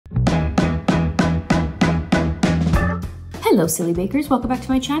Hello silly bakers, welcome back to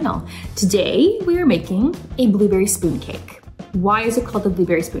my channel. Today we are making a blueberry spoon cake. Why is it called the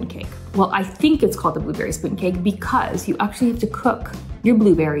blueberry spoon cake? Well, I think it's called the blueberry spoon cake because you actually have to cook your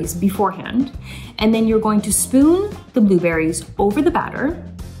blueberries beforehand, and then you're going to spoon the blueberries over the batter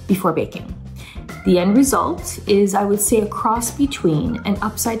before baking. The end result is, I would say, a cross between an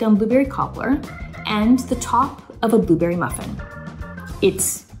upside down blueberry cobbler and the top of a blueberry muffin.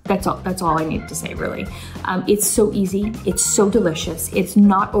 That's all I need to say, really. It's so easy, it's so delicious, it's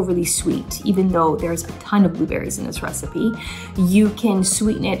not overly sweet, even though there's a ton of blueberries in this recipe. You can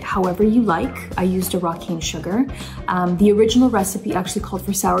sweeten it however you like. I used a raw cane sugar. The original recipe actually called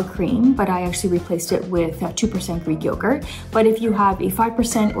for sour cream, but I actually replaced it with 2% Greek yogurt. But if you have a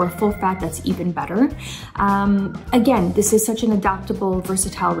 5% or a full fat, that's even better. Again, this is such an adaptable,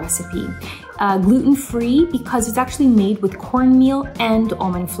 versatile recipe. Gluten-free because it's actually made with cornmeal and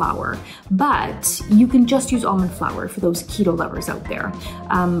almond flour, but you can just use almond flour for those keto lovers out there.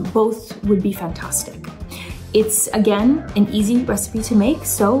 Both would be fantastic. It's, again, an easy recipe to make,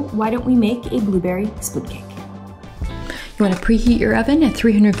 so why don't we make a blueberry spoon cake? You want to preheat your oven at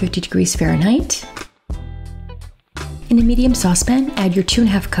 350 degrees Fahrenheit. In a medium saucepan, add your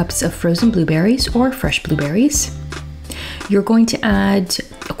 2.5 cups of frozen blueberries or fresh blueberries. You're going to add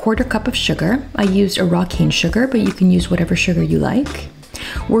a 1/4 cup of sugar. I used a raw cane sugar, but you can use whatever sugar you like.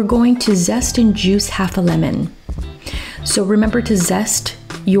 We're going to zest and juice half a lemon. So remember to zest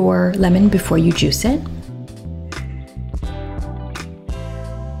your lemon before you juice it.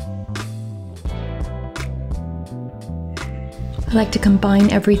 I like to combine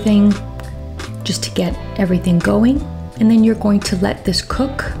everything just to get everything going. And then you're going to let this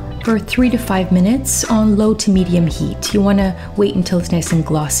cook for 3 to 5 minutes on low to medium heat. You want to wait until it's nice and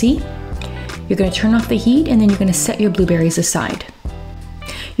glossy. You're going to turn off the heat and then you're going to set your blueberries aside.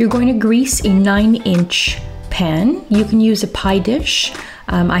 You're going to grease a 9-inch pan. You can use a pie dish.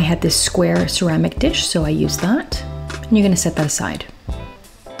 I had this square ceramic dish, so I used that. And you're going to set that aside.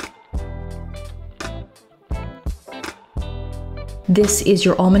 This is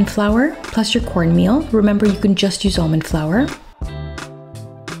your almond flour plus your cornmeal. Remember, you can just use almond flour.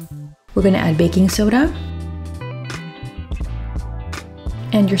 We're going to add baking soda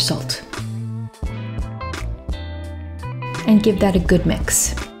and your salt and give that a good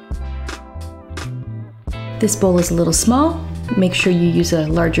mix. This bowl is a little small. Make sure you use a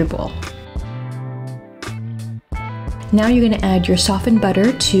larger bowl. Now you're going to add your softened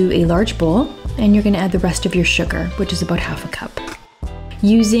butter to a large bowl, and you're going to add the rest of your sugar, which is about 1/2 cup.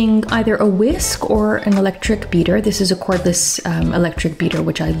 Using either a whisk or an electric beater. This is a cordless electric beater,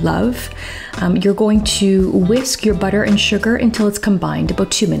 which I love. You're going to whisk your butter and sugar until it's combined, about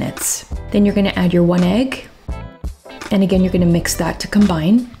 2 minutes. Then you're going to add your 1 egg. And again, you're going to mix that to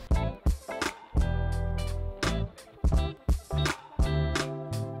combine.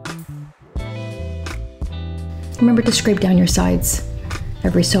 Remember to scrape down your sides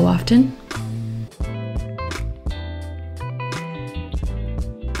every so often.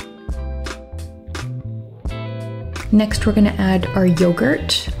 Next, we're going to add our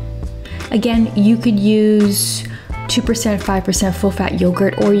yogurt. Again, you could use 2%, 5% full fat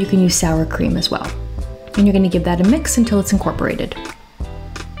yogurt, or you can use sour cream as well. And you're going to give that a mix until it's incorporated.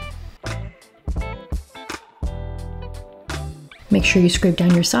 Make sure you scrape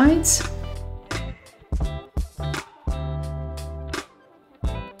down your sides.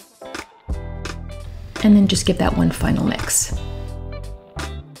 And then just give that one final mix.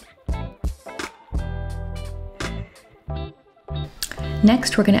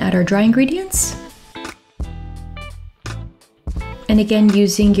 Next, we're going to add our dry ingredients. And again,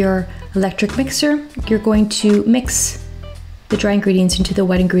 using your electric mixer, you're going to mix the dry ingredients into the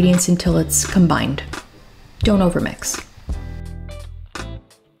wet ingredients until it's combined. Don't overmix.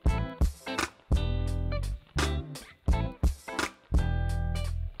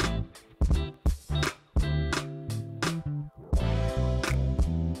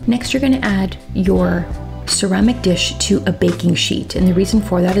 Next, you're going to add your ceramic dish to a baking sheet, and the reason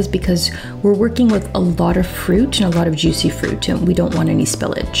for that is because we're working with a lot of fruit and a lot of juicy fruit, and we don't want any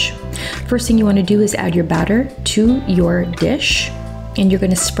spillage. First thing you want to do is add your batter to your dish, and you're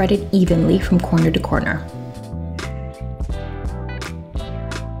going to spread it evenly from corner to corner.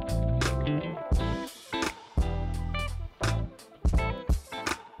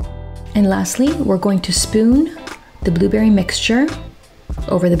 And lastly, we're going to spoon the blueberry mixture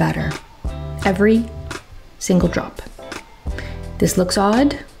over the batter. Every single drop. This looks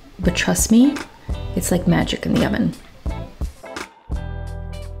odd, but trust me, it's like magic in the oven.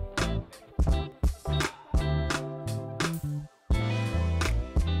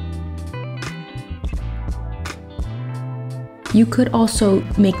 You could also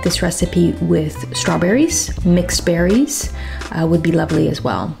make this recipe with strawberries, mixed berries would be lovely as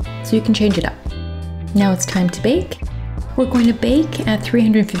well. So you can change it up. Now it's time to bake. We're going to bake at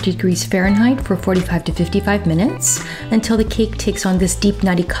 350 degrees Fahrenheit for 45 to 55 minutes until the cake takes on this deep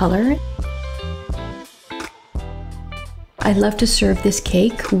nutty color. I love to serve this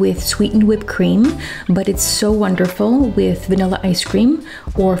cake with sweetened whipped cream, but it's so wonderful with vanilla ice cream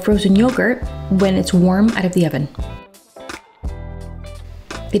or frozen yogurt when it's warm out of the oven.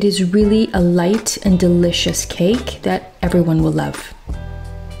 It is really a light and delicious cake that everyone will love.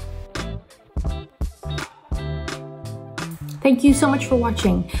 Thank you so much for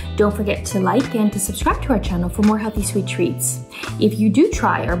watching. Don't forget to like and to subscribe to our channel for more healthy sweet treats. If you do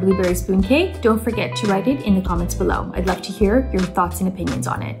try our blueberry spoon cake, don't forget to write it in the comments below. I'd love to hear your thoughts and opinions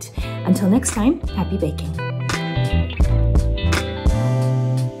on it. Until next time, happy baking.